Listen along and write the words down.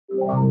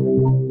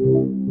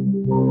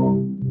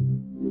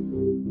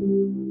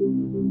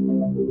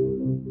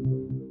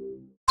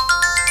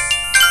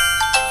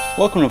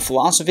Welcome to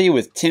Philosophy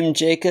with Tim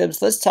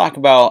Jacobs. Let's talk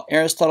about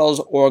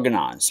Aristotle's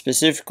Organon,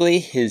 specifically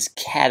his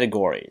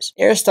categories.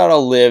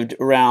 Aristotle lived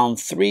around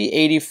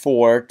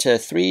 384 to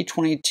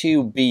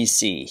 322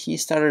 BC. He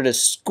started a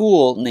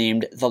school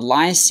named the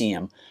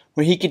Lyceum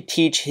where he could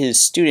teach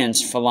his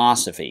students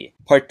philosophy,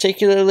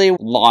 particularly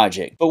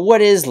logic. But what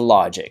is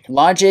logic?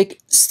 Logic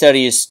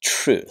studies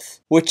truth,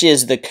 which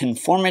is the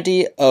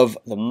conformity of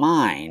the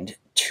mind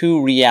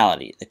to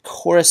reality, the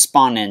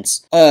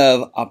correspondence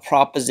of a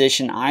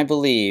proposition, I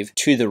believe,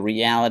 to the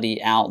reality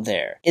out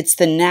there. It's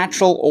the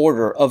natural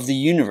order of the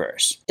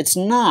universe. It's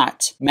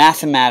not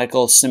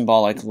mathematical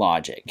symbolic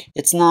logic.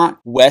 It's not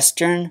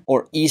Western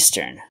or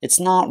Eastern. It's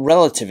not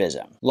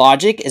relativism.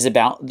 Logic is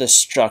about the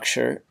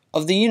structure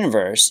of the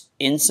universe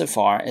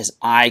insofar as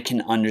I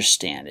can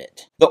understand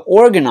it. The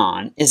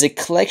Organon is a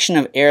collection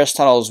of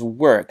Aristotle's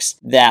works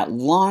that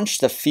launched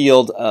the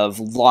field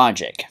of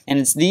logic. And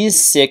it's these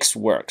 6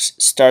 works.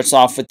 Starts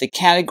off with the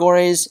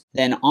categories,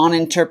 then on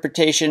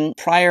interpretation,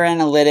 prior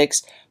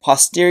analytics,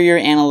 posterior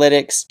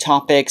analytics,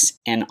 topics,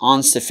 and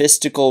on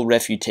sophistical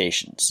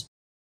refutations.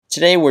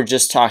 Today we're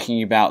just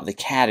talking about the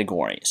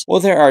categories. Well,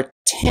 there are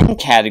 10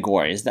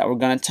 categories that we're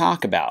going to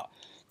talk about.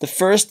 The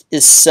first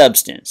is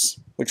substance,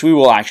 which we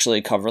will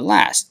actually cover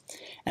last,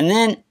 and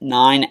then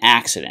 9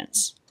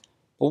 accidents.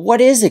 But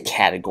what is a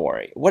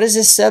category? What is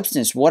a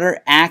substance? What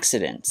are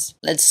accidents?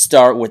 Let's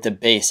start with the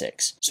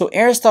basics. So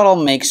Aristotle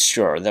makes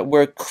sure that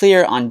we're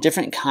clear on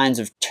different kinds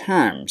of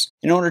terms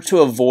in order to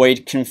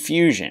avoid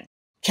confusion.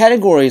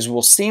 Categories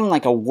will seem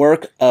like a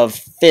work of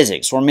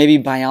physics or maybe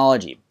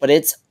biology, but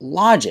it's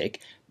logic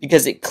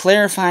because it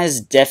clarifies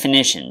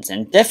definitions,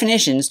 and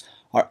definitions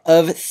are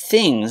of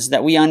things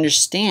that we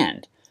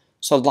understand.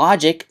 So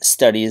logic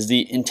studies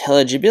the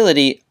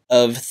intelligibility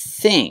of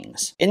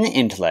things. In the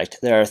intellect,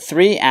 there are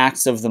 3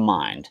 acts of the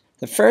mind.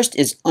 The first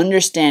is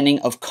understanding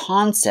of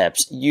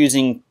concepts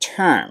using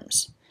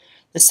terms.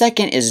 The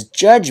second is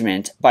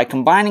judgment by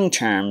combining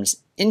terms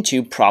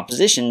into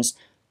propositions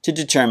to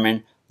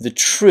determine the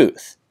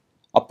truth.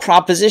 A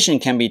proposition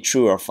can be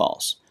true or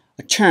false.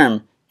 A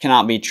term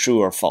cannot be true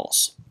or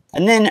false.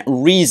 And then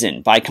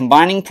reason. By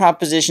combining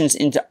propositions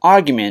into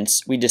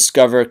arguments, we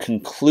discover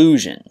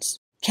conclusions.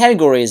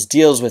 Categories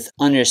deals with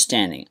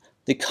understanding.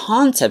 The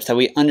concepts that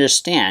we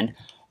understand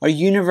are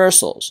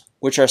universals,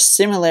 which are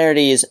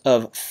similarities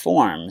of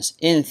forms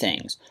in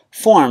things.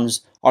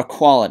 Forms are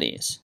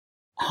qualities.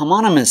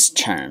 Homonymous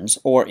terms,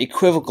 or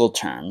equivocal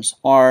terms,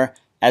 are,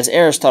 as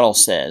Aristotle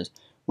says,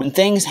 when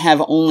things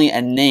have only a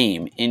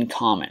name in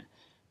common,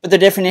 but the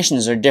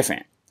definitions are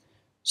different.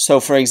 So,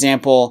 for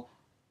example,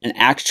 an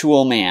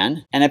actual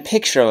man and a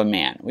picture of a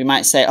man. We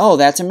might say, oh,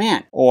 that's a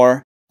man.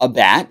 Or a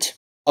bat,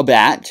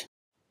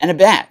 and a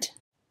bat.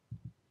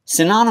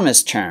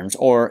 Synonymous terms,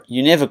 or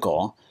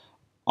univocal,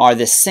 are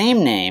the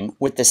same name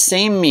with the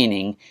same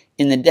meaning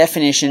in the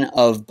definition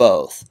of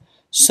both.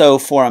 So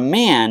for a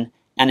man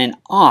and an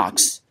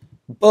ox,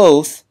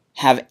 both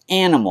have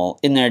animal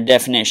in their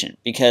definition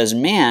because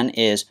man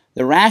is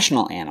the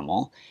rational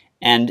animal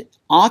and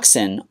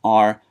oxen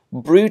are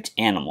brute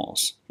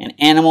animals. And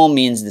animal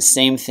means the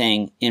same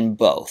thing in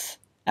both,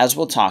 as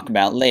we'll talk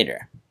about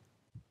later.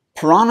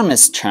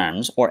 Paronymous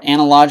terms, or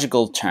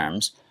analogical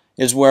terms,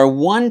 is where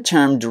one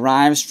term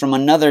derives from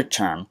another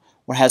term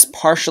or has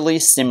partially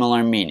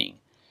similar meaning.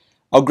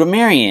 A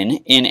grammarian,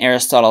 in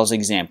Aristotle's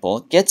example,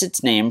 gets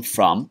its name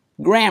from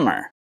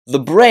grammar. The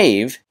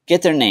brave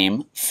get their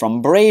name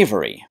from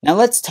bravery. Now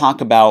let's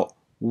talk about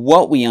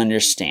what we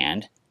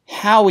understand,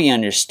 how we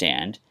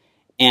understand,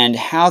 and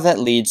how that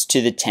leads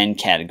to the 10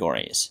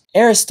 categories.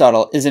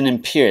 Aristotle is an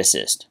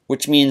empiricist,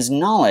 which means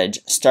knowledge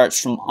starts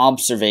from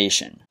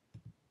observation.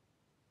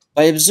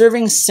 By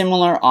observing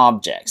similar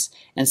objects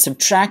and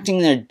subtracting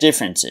their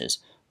differences,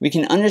 we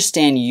can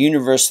understand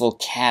universal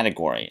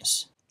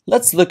categories.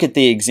 Let's look at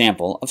the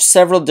example of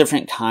several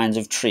different kinds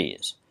of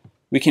trees.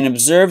 We can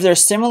observe their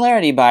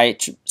similarity by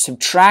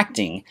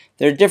subtracting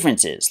their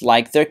differences,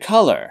 like their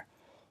color,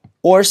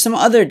 or some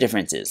other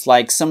differences,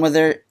 like some of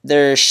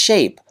their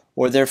shape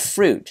or their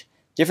fruit,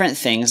 different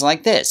things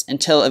like this,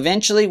 until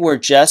eventually we're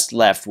just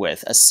left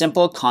with a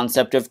simple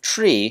concept of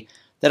tree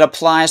that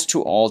applies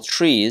to all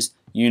trees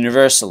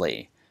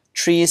universally.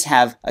 Trees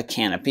have a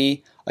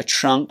canopy, a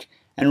trunk,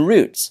 and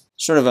roots,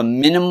 sort of a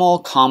minimal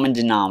common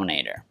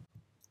denominator.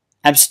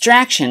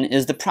 Abstraction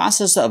is the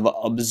process of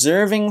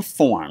observing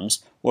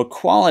forms or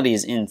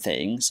qualities in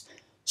things,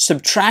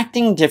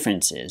 subtracting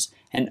differences,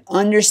 and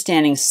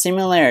understanding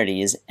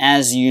similarities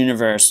as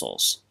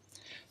universals.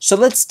 So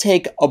let's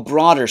take a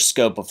broader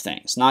scope of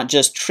things, not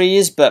just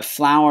trees, but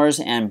flowers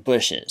and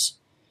bushes.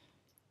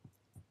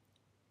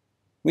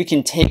 We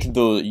can take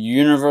the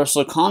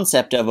universal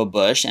concept of a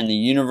bush and the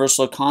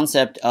universal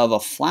concept of a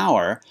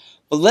flower,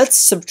 but let's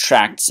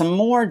subtract some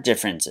more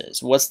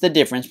differences. What's the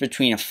difference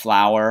between a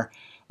flower,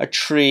 a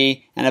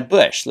tree, and a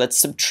bush? Let's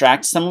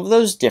subtract some of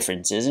those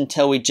differences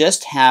until we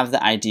just have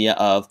the idea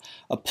of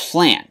a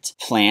plant.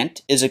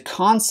 Plant is a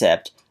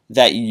concept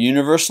that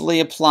universally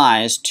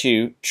applies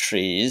to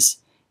trees,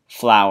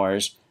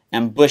 flowers,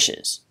 and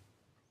bushes.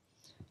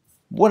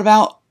 What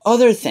about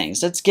other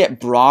things? Let's get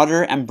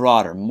broader and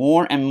broader,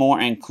 more and more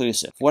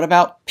inclusive. What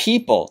about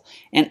people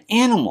and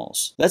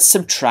animals? Let's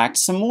subtract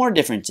some more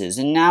differences,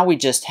 and now we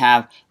just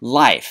have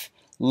life,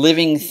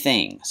 living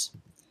things.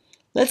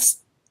 Let's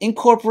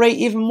incorporate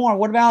even more.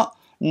 What about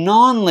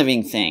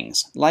non-living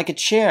things like a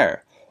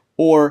chair,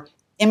 or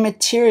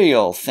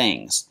immaterial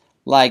things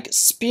like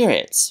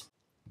spirits?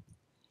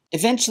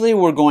 Eventually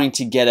we're going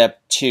to get up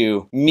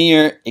to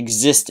mere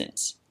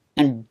existence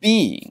and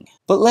being.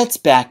 But let's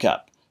back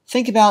up.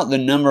 Think about the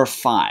number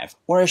 5,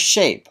 or a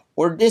shape,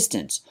 or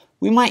distance.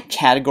 We might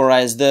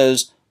categorize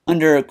those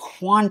under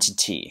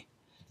quantity.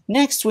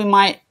 Next, we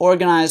might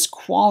organize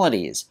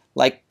qualities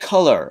like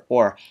color,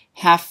 or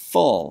half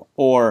full,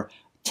 or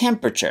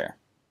temperature.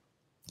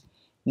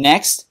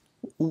 Next,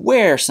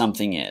 where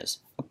something is,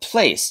 a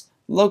place,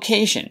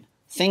 location,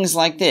 things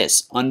like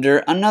this under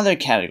another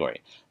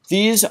category.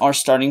 These are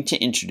starting to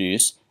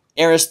introduce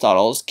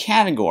Aristotle's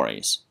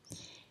categories.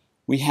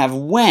 We have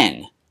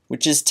when,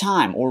 which is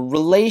time, or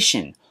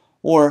relation,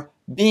 or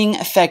being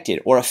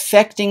affected, or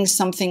affecting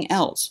something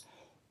else,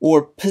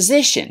 or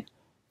position,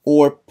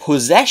 or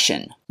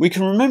possession. We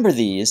can remember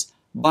these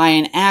by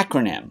an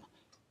acronym: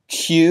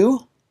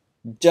 Q,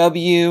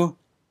 W,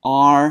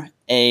 R,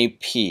 A,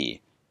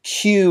 P.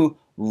 Q,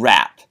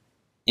 wrap,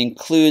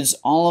 includes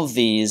all of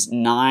these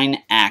 9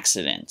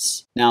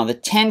 accidents. Now the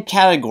 10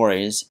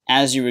 categories,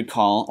 as you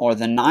recall, are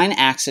the 9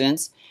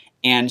 accidents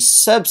and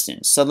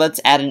substance. So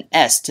let's add an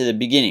S to the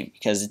beginning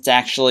because it's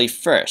actually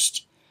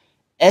first.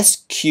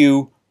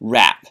 SQ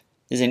wrap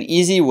is an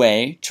easy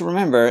way to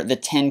remember the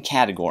 10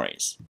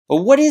 categories.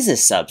 But what is a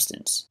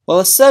substance? Well,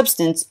 a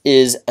substance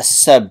is a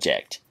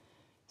subject.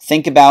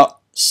 Think about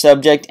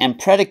subject and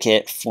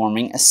predicate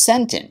forming a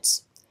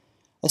sentence.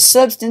 A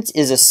substance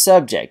is a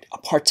subject, a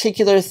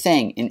particular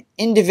thing, an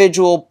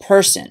individual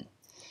person.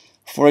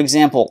 For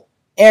example,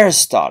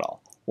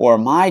 Aristotle, or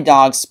my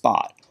dog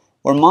Spot,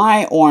 or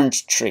my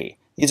orange tree.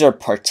 These are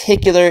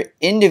particular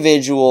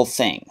individual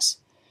things.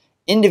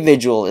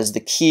 Individual is the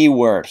key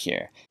word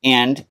here.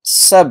 And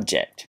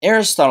subject.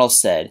 Aristotle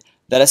said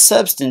that a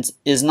substance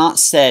is not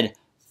said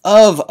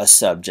of a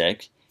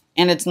subject,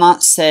 and it's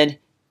not said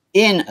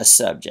in a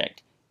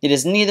subject. It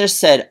is neither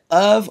said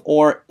of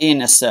or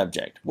in a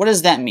subject. What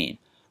does that mean?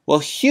 Well,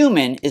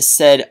 human is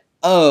said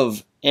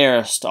of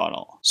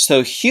Aristotle.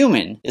 So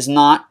human is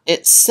not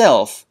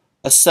itself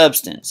a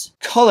substance.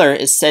 Color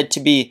is said to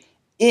be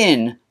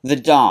in the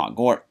dog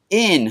or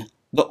in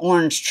the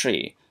orange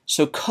tree.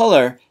 So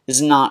color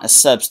is not a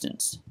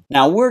substance.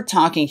 Now we're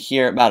talking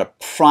here about a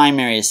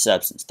primary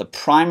substance, the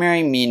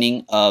primary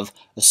meaning of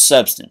a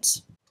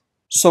substance.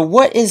 So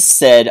what is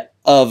said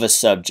of a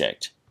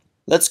subject?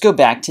 Let's go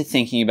back to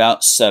thinking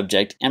about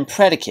subject and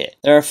predicate.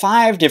 There are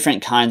 5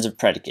 different kinds of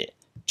predicate: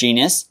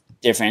 genus,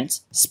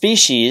 difference,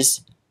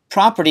 species,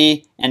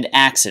 property, and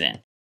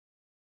accident.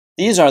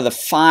 These are the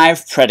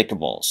 5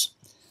 predicables.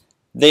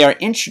 They are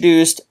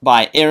introduced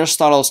by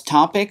Aristotle's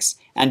Topics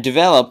and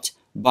developed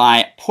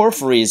by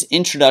Porphyry's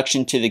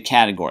Introduction to the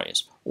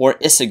Categories, or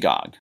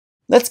Isagoge.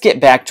 Let's get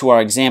back to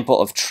our example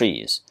of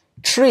trees.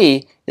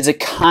 Tree is a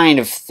kind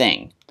of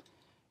thing.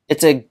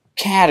 It's a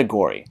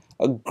category,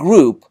 a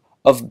group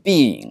of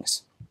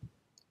beings.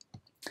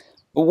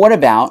 But what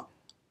about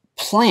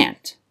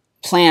plant?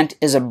 Plant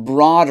is a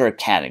broader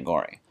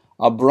category,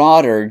 a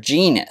broader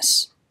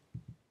genus.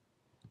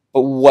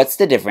 But what's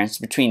the difference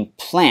between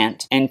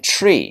plant and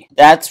tree?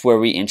 That's where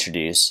we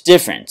introduce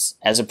difference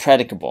as a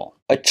predicable.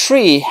 A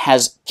tree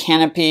has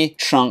canopy,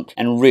 trunk,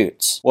 and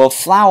roots. Well,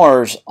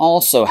 flowers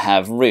also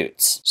have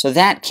roots. So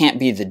that can't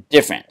be the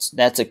difference.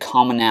 That's a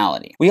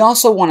commonality. We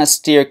also want to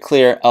steer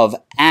clear of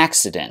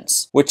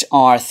accidents, which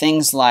are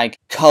things like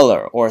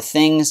color or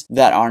things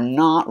that are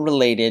not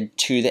related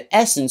to the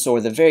essence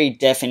or the very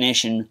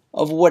definition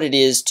of what it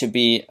is to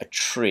be a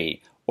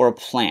tree or a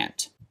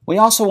plant. We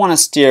also want to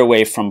steer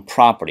away from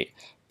property.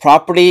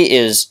 Property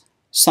is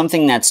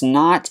something that's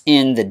not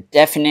in the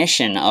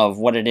definition of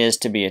what it is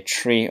to be a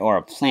tree or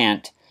a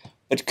plant,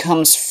 but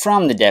comes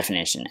from the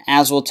definition,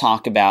 as we'll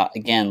talk about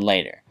again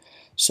later.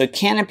 So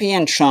canopy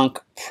and trunk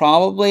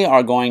probably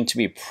are going to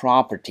be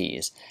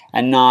properties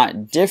and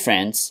not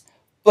difference,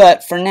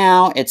 but for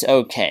now it's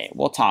okay.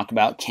 We'll talk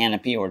about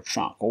canopy or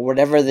trunk or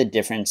whatever the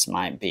difference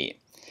might be.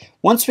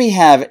 Once we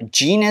have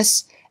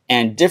genus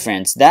and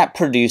difference, that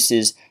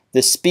produces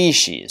the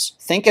species.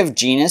 Think of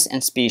genus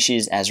and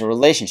species as a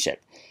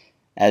relationship,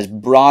 as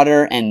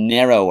broader and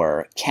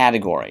narrower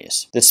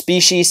categories. The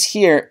species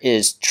here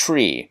is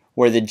tree,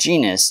 where the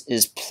genus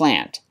is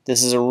plant.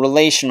 This is a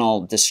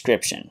relational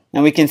description.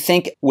 And we can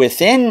think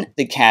within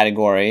the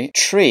category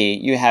tree,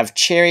 you have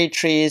cherry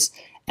trees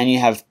and you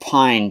have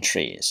pine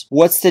trees.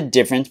 What's the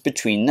difference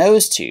between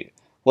those two?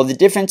 Well, the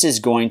difference is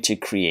going to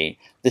create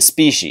the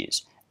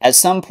species. At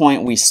some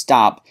point we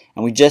stop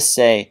and we just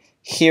say,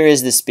 here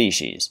is the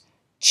species,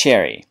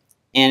 cherry.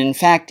 And in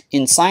fact,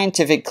 in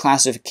scientific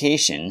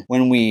classification,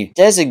 when we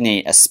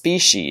designate a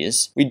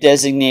species, we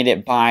designate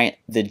it by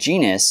the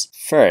genus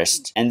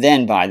first, and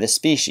then by the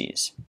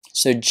species.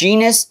 So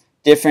genus,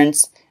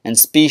 difference, and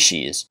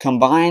species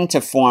combine to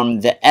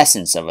form the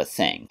essence of a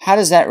thing. How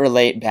does that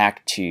relate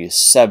back to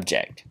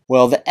subject?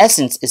 Well, the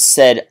essence is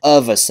said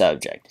of a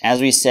subject.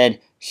 As we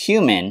said,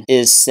 human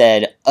is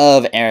said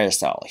of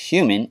Aristotle.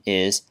 Human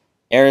is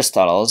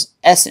Aristotle's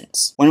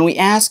essence. When we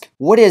ask,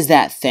 what is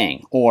that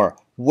thing, or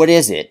what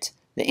is it,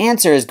 the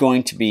answer is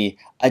going to be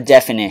a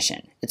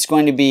definition. It's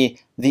going to be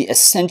the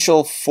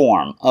essential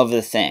form of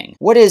the thing.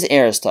 What is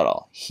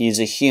Aristotle? He's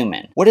a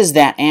human. What is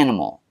that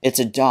animal? It's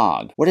a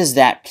dog. What is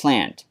that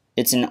plant?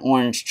 It's an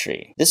orange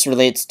tree. This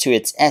relates to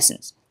its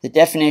essence, the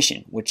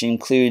definition, which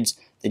includes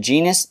the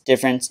genus,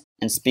 difference,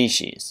 and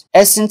species.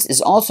 Essence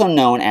is also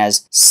known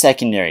as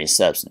secondary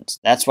substance.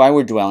 That's why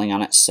we're dwelling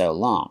on it so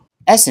long.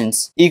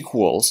 Essence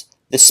equals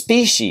the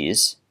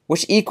species,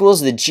 which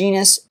equals the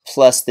genus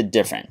plus the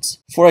difference.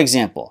 For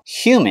example,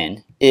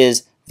 human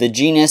is the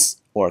genus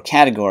or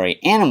category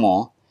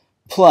animal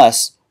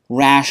plus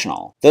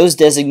rational. Those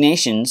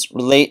designations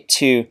relate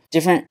to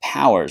different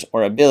powers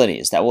or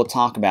abilities that we'll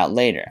talk about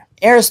later.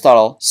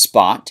 Aristotle,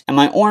 spot, and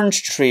my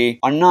orange tree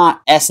are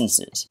not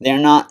essences. They are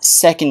not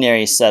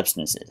secondary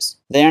substances.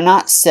 They are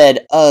not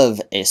said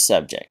of a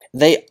subject.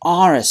 They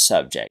are a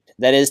subject.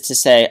 That is to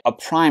say, a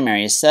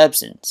primary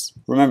substance.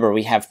 Remember,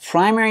 we have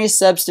primary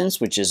substance,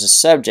 which is a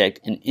subject,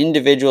 an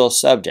individual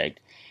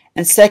subject,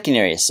 and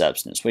secondary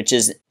substance, which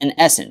is an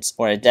essence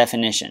or a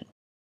definition.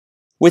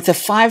 With the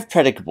 5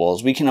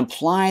 predicables, we can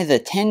apply the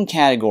 10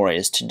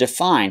 categories to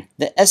define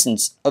the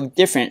essence of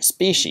different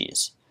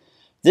species.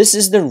 This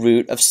is the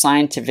root of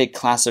scientific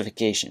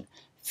classification,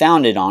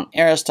 founded on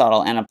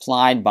Aristotle and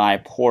applied by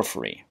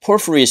Porphyry.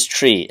 Porphyry's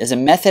tree is a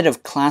method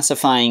of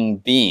classifying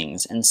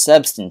beings and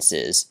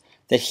substances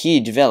that he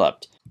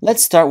developed.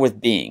 Let's start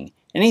with being.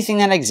 Anything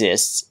that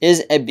exists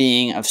is a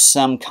being of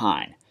some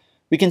kind.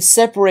 We can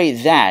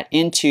separate that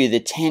into the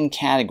 10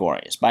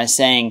 categories by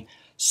saying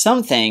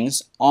some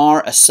things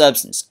are a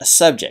substance, a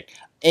subject,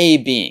 a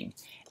being,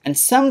 and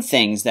some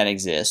things that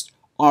exist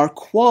are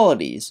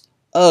qualities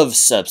of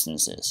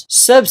substances.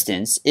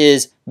 Substance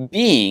is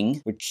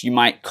being, which you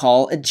might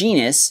call a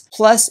genus,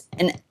 plus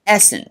an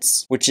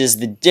essence, which is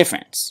the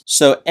difference.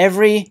 So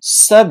every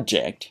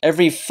subject,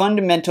 every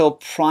fundamental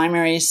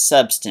primary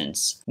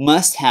substance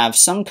must have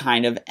some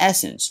kind of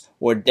essence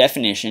or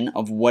definition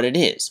of what it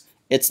is.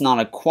 It's not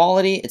a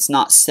quality, it's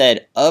not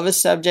said of a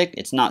subject,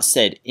 it's not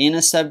said in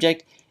a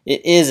subject,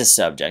 it is a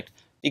subject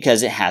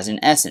because it has an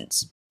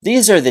essence.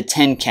 These are the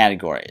 10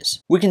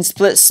 categories. We can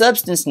split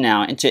substance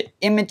now into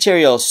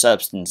immaterial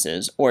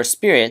substances or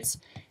spirits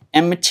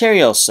and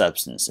material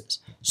substances.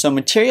 So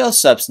material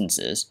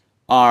substances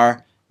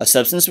are a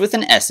substance with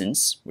an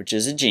essence, which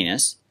is a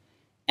genus,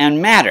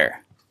 and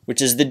matter,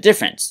 which is the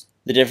difference.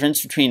 The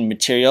difference between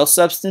material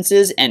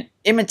substances and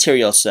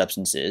immaterial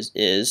substances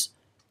is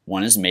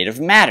one is made of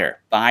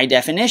matter. By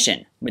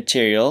definition,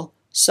 material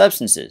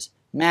substances,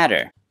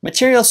 matter.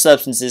 Material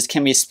substances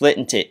can be split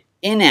into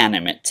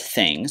inanimate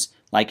things,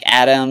 like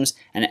atoms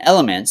and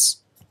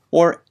elements,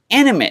 or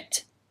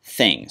animate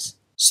things.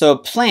 So a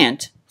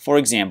plant, for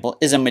example,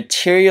 is a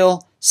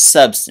material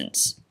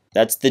substance.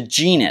 That's the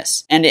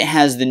genus, and it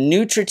has the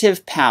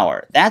nutritive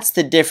power. That's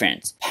the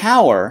difference.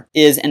 Power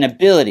is an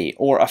ability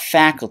or a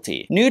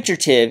faculty.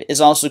 Nutritive is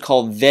also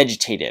called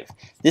vegetative.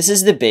 This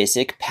is the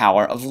basic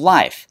power of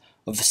life,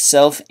 of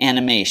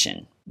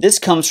self-animation. This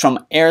comes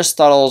from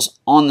Aristotle's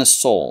On the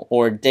Soul,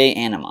 or De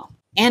Anima.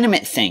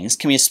 Animate things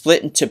can be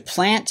split into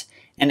plant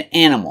and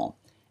animal.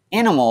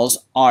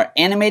 Animals are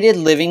animated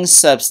living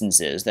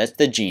substances, that's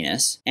the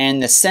genus,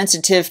 and the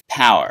sensitive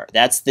power,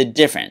 that's the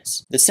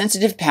difference. The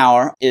sensitive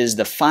power is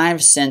the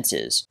 5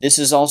 senses. This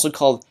is also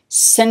called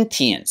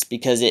sentience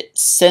because it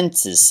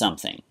senses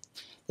something.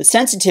 The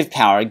sensitive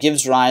power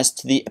gives rise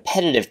to the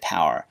appetitive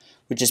power,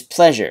 which is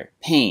pleasure,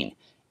 pain,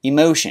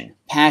 emotion,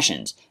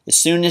 passions. As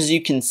soon as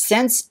you can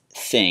sense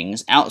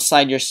things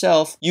outside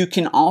yourself, you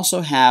can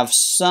also have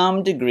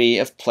some degree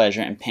of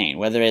pleasure and pain,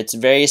 whether it's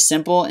very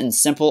simple in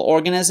simple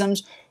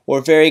organisms or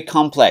very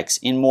complex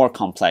in more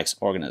complex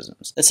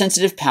organisms. The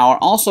sensitive power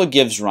also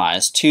gives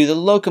rise to the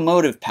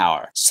locomotive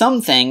power.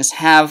 Some things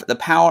have the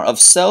power of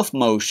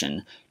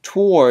self-motion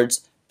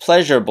towards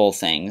pleasurable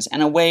things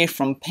and away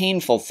from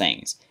painful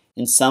things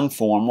in some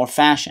form or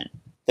fashion.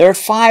 There are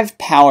 5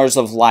 powers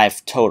of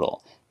life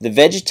total: the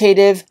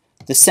vegetative,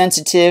 the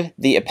sensitive,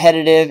 the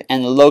appetitive,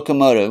 and the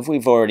locomotive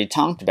we've already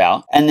talked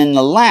about. And then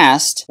the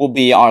last will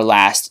be our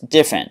last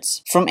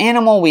difference. From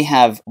animal we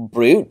have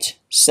brute,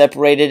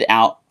 separated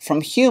out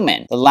from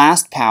human. The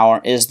last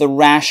power is the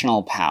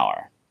rational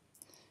power.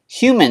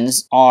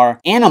 Humans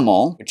are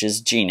animal, which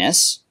is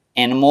genus,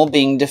 animal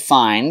being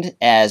defined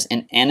as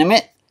an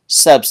animate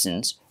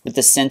substance with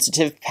the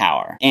sensitive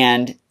power,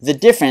 and the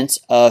difference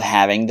of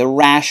having the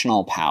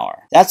rational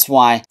power. That's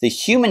why the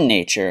human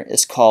nature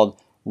is called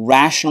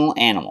rational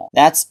animal.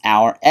 That's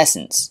our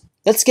essence.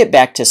 Let's get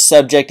back to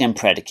subject and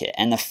predicate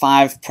and the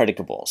 5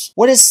 predicables.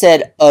 What is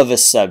said of a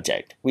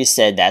subject? We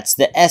said that's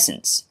the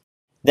essence.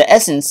 The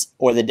essence,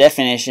 or the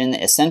definition,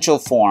 the essential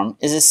form,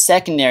 is a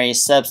secondary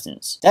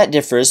substance. That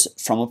differs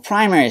from a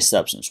primary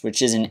substance,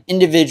 which is an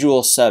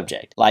individual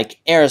subject, like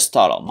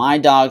Aristotle, my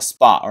dog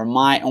Spot, or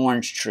my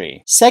orange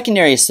tree.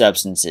 Secondary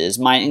substances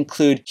might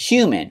include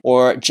human,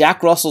 or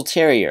Jack Russell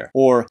Terrier,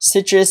 or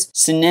Citrus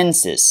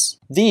sinensis.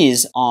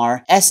 These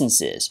are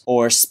essences,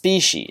 or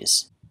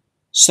species.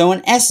 So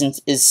an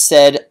essence is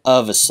said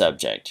of a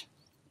subject.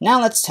 Now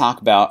let's talk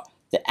about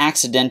the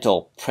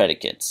accidental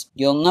predicates.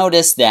 You'll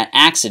notice that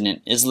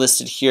accident is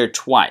listed here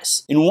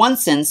twice. In one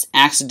sense,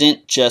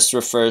 accident just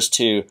refers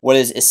to what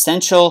is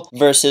essential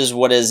versus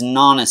what is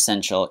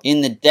non-essential in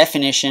the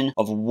definition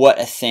of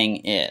what a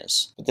thing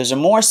is. But there's a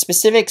more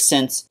specific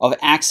sense of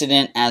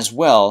accident as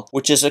well,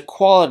 which is a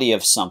quality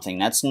of something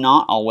that's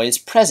not always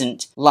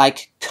present,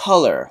 like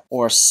color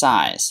or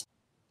size.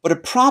 But a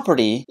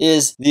property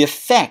is the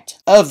effect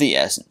of the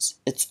essence.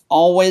 It's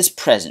always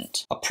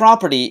present. A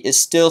property is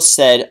still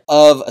said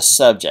of a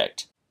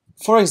subject.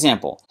 For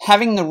example,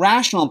 having the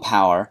rational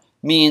power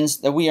means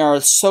that we are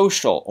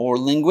social or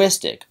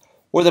linguistic,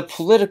 or the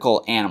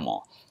political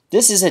animal.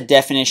 This is a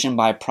definition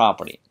by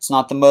property. It's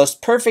not the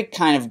most perfect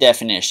kind of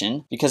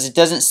definition because it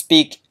doesn't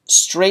speak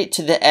straight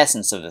to the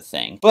essence of the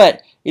thing,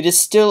 but it is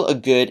still a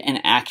good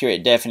and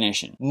accurate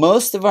definition.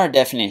 Most of our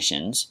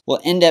definitions will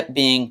end up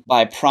being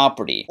by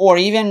property or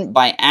even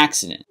by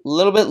accident. A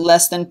little bit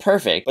less than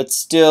perfect, but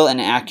still an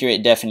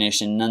accurate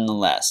definition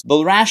nonetheless.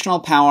 But rational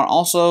power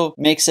also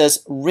makes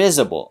us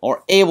risible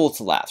or able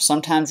to laugh.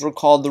 Sometimes we're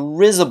called the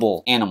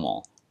risible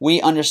animal.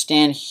 We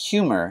understand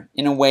humor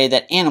in a way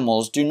that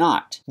animals do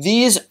not.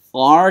 These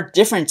are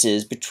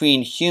differences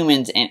between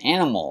humans and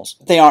animals.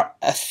 They are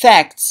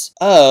effects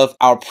of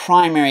our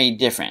primary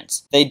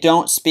difference. They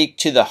don't speak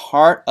to the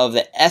heart of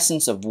the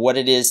essence of what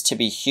it is to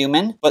be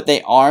human, but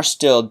they are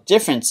still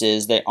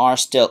differences. They are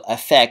still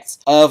effects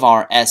of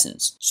our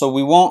essence. So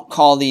we won't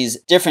call these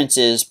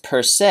differences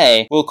per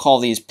se, we'll call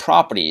these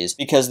properties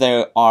because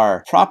they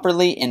are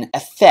properly an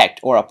effect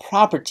or a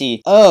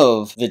property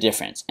of the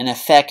difference, an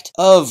effect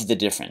of the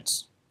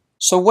difference.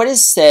 So what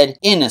is said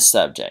in a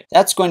subject?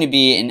 That's going to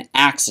be an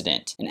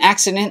accident. An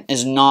accident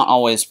is not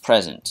always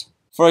present.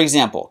 For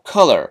example,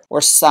 color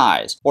or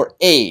size or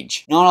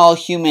age. Not all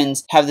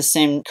humans have the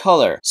same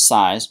color,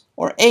 size,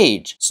 or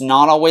age. It's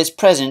not always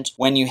present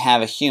when you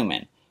have a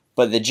human.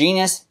 But the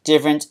genus,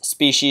 difference,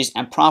 species,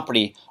 and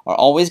property are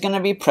always going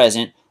to be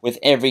present with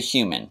every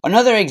human.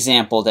 Another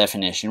example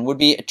definition would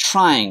be a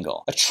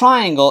triangle. A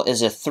triangle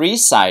is a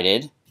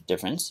three-sided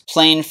difference,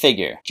 plane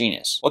figure,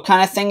 genus. What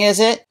kind of thing is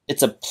it?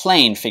 It's a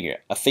plane figure,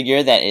 a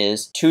figure that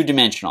is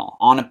two-dimensional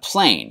on a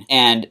plane.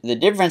 And the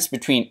difference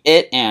between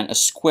it and a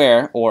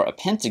square or a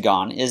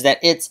pentagon is that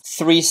it's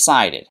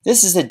three-sided.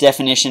 This is a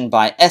definition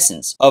by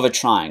essence of a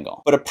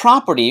triangle. But a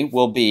property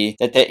will be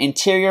that the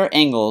interior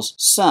angles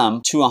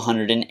sum to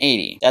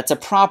 180. That's a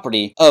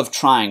property of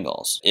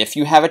triangles. If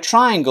you have a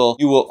triangle,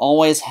 you will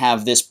always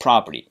have this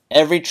property.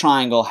 Every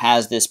triangle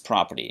has this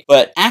property.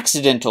 But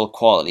accidental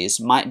qualities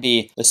might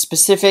be the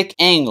specific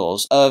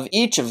angles of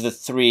each of the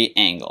three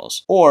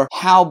angles, or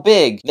how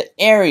big the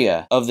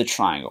area of the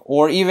triangle,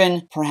 or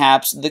even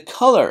perhaps the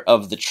color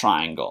of the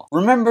triangle.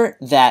 Remember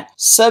that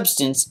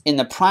substance in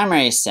the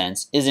primary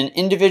sense is an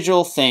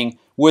individual thing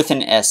with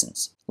an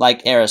essence,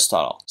 like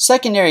Aristotle.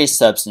 Secondary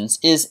substance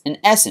is an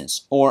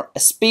essence or a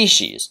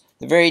species.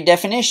 The very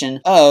definition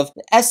of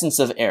the essence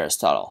of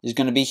Aristotle is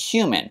going to be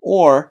human,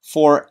 or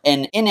for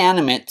an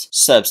inanimate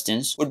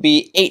substance would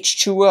be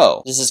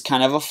H2O. This is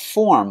kind of a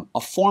form,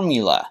 a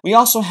formula. We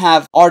also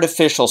have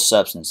artificial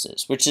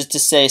substances, which is to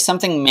say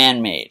something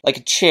man-made, like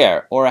a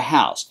chair or a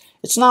house.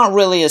 It's not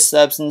really a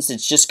substance,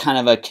 it's just kind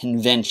of a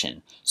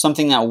convention.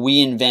 Something that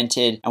we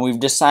invented and we've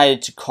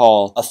decided to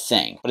call a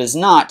thing, but is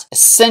not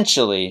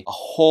essentially a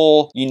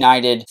whole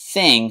united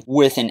thing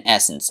with an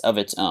essence of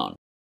its own.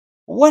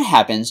 What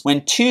happens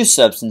when two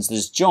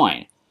substances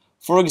join?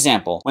 For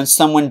example, when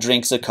someone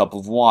drinks a cup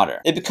of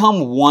water, they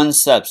become one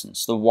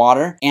substance. The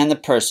water and the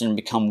person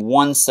become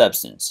one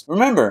substance.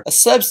 Remember, a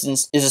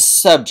substance is a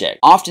subject.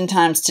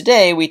 Oftentimes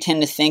today, we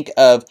tend to think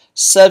of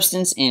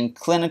substance in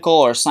clinical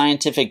or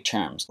scientific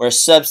terms, where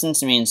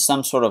substance means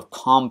some sort of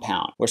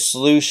compound, or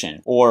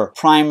solution, or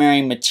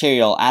primary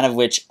material out of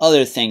which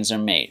other things are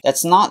made.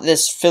 That's not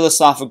this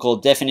philosophical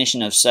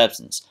definition of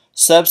substance.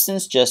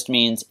 Substance just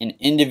means an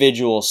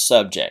individual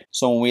subject.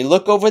 So when we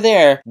look over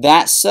there,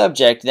 that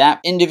subject,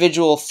 that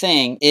individual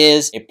thing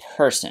is a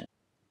person.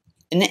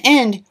 In the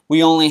end,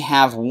 we only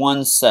have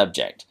one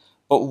subject,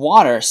 but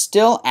water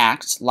still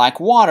acts like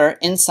water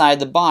inside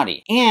the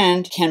body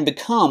and can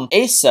become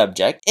a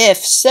subject if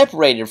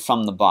separated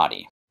from the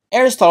body.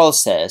 Aristotle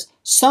says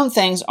some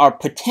things are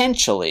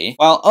potentially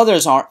while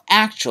others are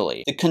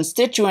actually. The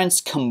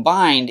constituents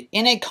combined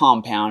in a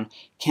compound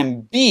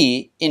can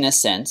be in a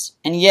sense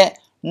and yet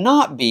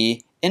not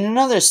be in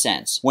another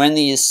sense when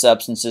these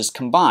substances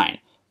combine.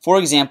 For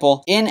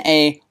example, in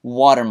a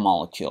water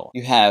molecule,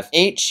 you have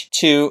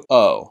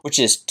H2O, which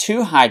is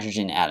two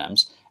hydrogen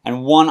atoms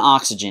and one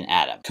oxygen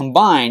atom.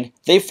 Combined,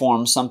 they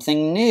form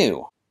something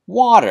new.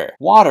 water.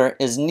 Water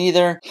is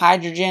neither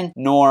hydrogen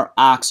nor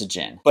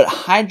oxygen, but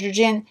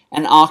hydrogen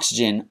and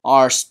oxygen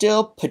are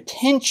still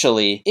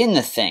potentially in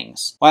the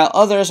things, while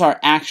others are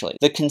actually.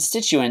 The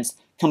constituents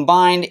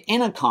combined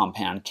in a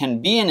compound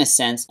can be in a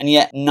sense and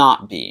yet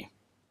not be.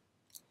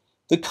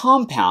 The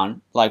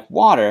compound, like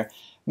water,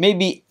 may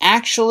be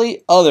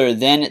actually other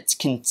than its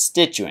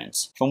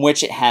constituents from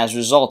which it has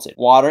resulted.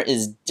 Water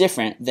is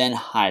different than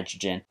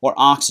hydrogen or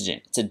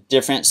oxygen. It's a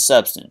different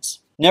substance.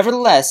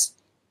 Nevertheless,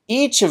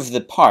 each of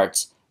the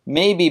parts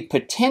may be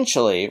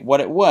potentially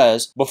what it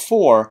was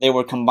before they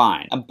were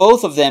combined, and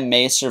both of them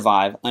may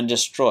survive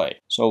undestroyed.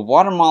 So a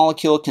water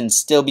molecule can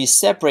still be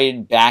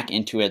separated back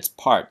into its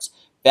parts,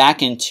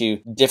 back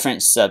into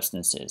different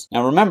substances.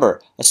 Now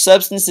remember, a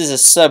substance is a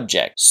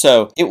subject,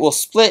 so it will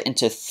split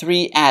into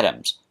 3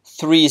 atoms,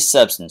 3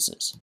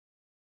 substances.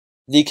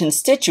 The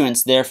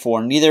constituents,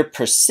 therefore, neither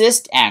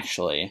persist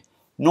actually,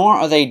 nor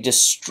are they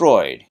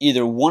destroyed,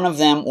 either one of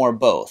them or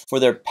both, for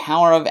their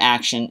power of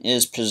action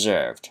is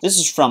preserved. This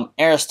is from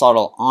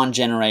Aristotle on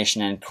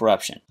generation and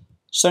corruption.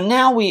 So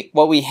now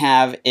what we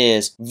have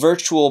is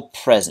virtual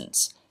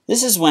presence.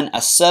 This is when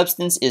a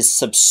substance is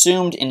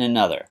subsumed in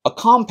another, a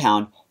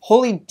compound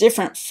wholly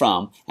different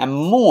from and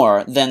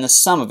more than the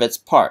sum of its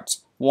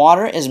parts.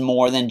 Water is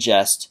more than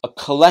just a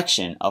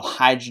collection of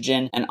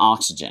hydrogen and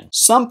oxygen.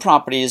 Some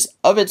properties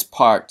of its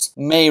parts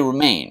may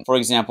remain. For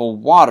example,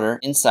 water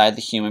inside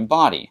the human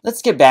body.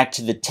 Let's get back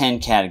to the 10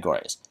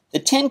 categories. The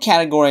 10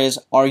 categories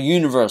are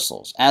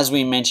universals, as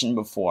we mentioned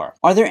before.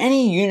 Are there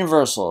any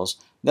universals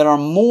that are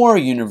more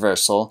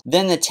universal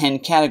than the 10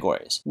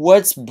 categories?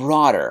 What's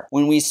broader?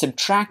 When we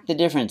subtract the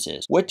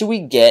differences, what do we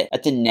get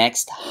at the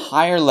next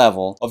higher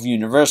level of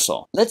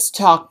universal? Let's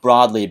talk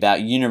broadly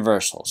about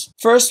universals.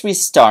 First, we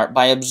start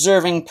by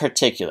observing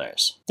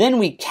particulars. Then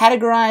we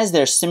categorize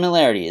their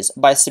similarities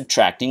by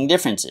subtracting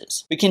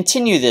differences. We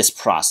continue this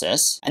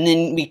process, and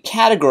then we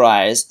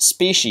categorize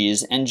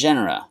species and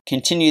genera.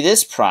 Continue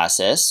this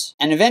process,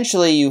 and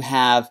eventually you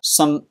have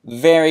some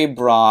very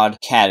broad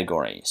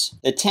categories.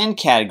 The 10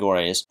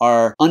 categories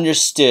are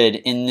understood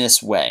in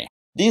this way.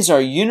 These are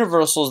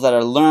universals that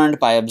are learned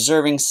by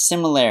observing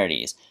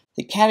similarities.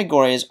 The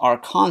categories are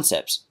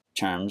concepts,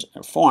 terms,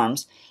 or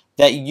forms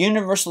that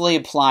universally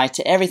apply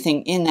to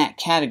everything in that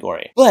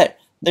category. But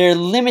they're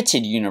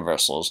limited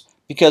universals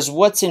because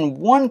what's in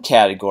one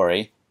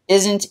category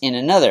isn't in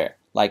another,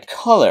 like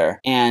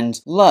color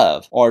and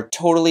love, are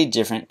totally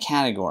different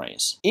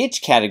categories.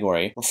 Each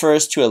category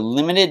refers to a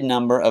limited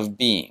number of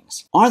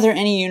beings. Are there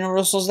any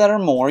universals that are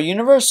more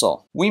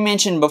universal? We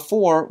mentioned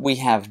before we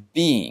have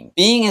being.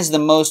 Being is the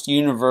most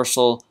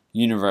universal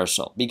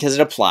because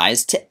it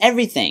applies to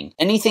everything.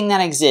 Anything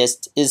that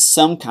exists is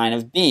some kind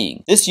of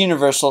being. This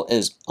universal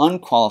is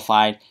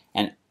unqualified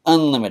and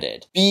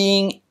unlimited.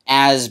 Being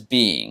as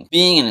being.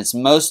 Being in its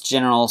most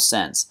general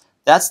sense.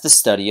 That's the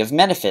study of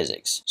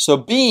metaphysics. So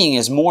being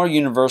is more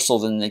universal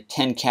than the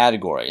 10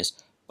 categories,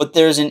 but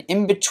there's an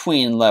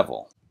in-between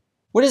level.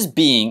 What is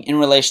being in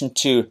relation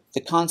to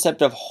the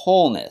concept of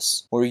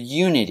wholeness or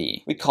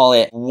unity? We call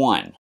it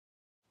one.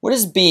 What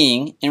is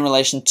being in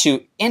relation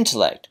to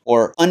intellect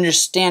or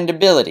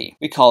understandability?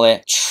 We call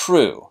it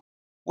true.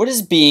 What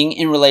is being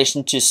in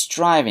relation to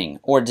striving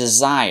or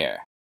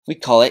desire? We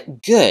call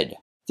it good.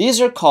 These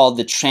are called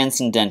the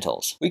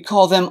transcendentals. We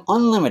call them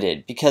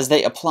unlimited because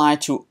they apply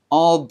to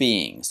all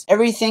beings.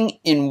 Everything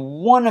in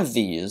one of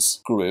these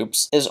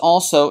groups is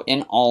also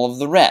in all of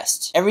the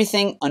rest.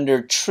 Everything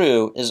under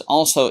true is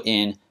also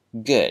in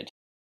good.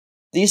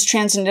 These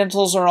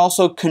transcendentals are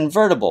also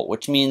convertible,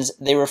 which means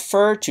they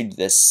refer to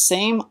the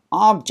same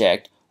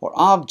object or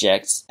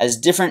objects as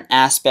different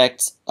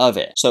aspects of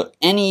it. So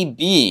any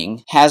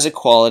being has a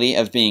quality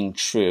of being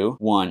true,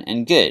 one,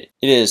 and good.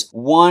 It is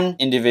one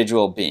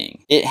individual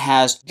being. It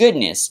has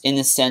goodness in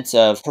the sense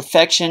of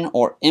perfection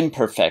or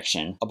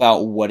imperfection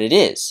about what it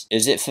is.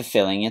 Is it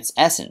fulfilling its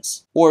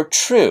essence? Or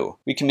true.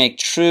 We can make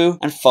true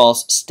and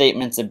false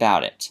statements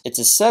about it. It's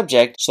a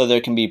subject, so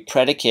there can be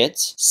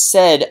predicates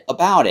said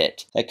about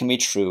it that can be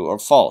true or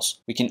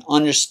false. We can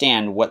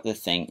understand what the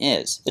thing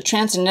is. The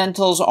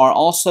transcendentals are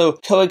also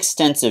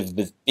coextensive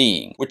with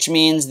being, which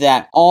means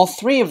that all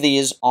 3 of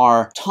these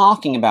are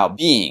talking about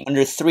being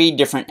under 3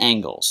 different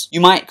angles.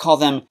 You might call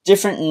them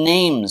different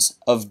names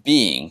of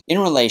being in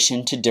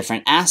relation to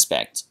different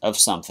aspects of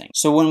something.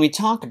 So when we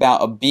talk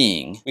about a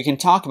being, we can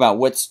talk about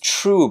what's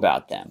true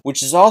about them,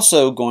 which is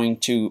also going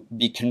to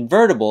be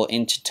convertible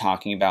into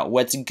talking about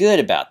what's good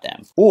about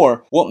them,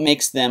 or what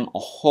makes them a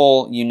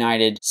whole,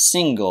 united,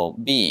 single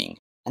being.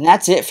 And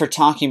that's it for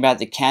talking about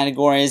the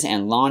categories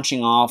and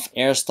launching off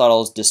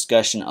Aristotle's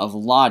discussion of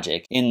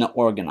logic in the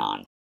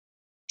Organon.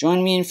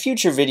 Join me in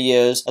future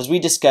videos as we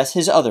discuss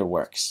his other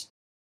works.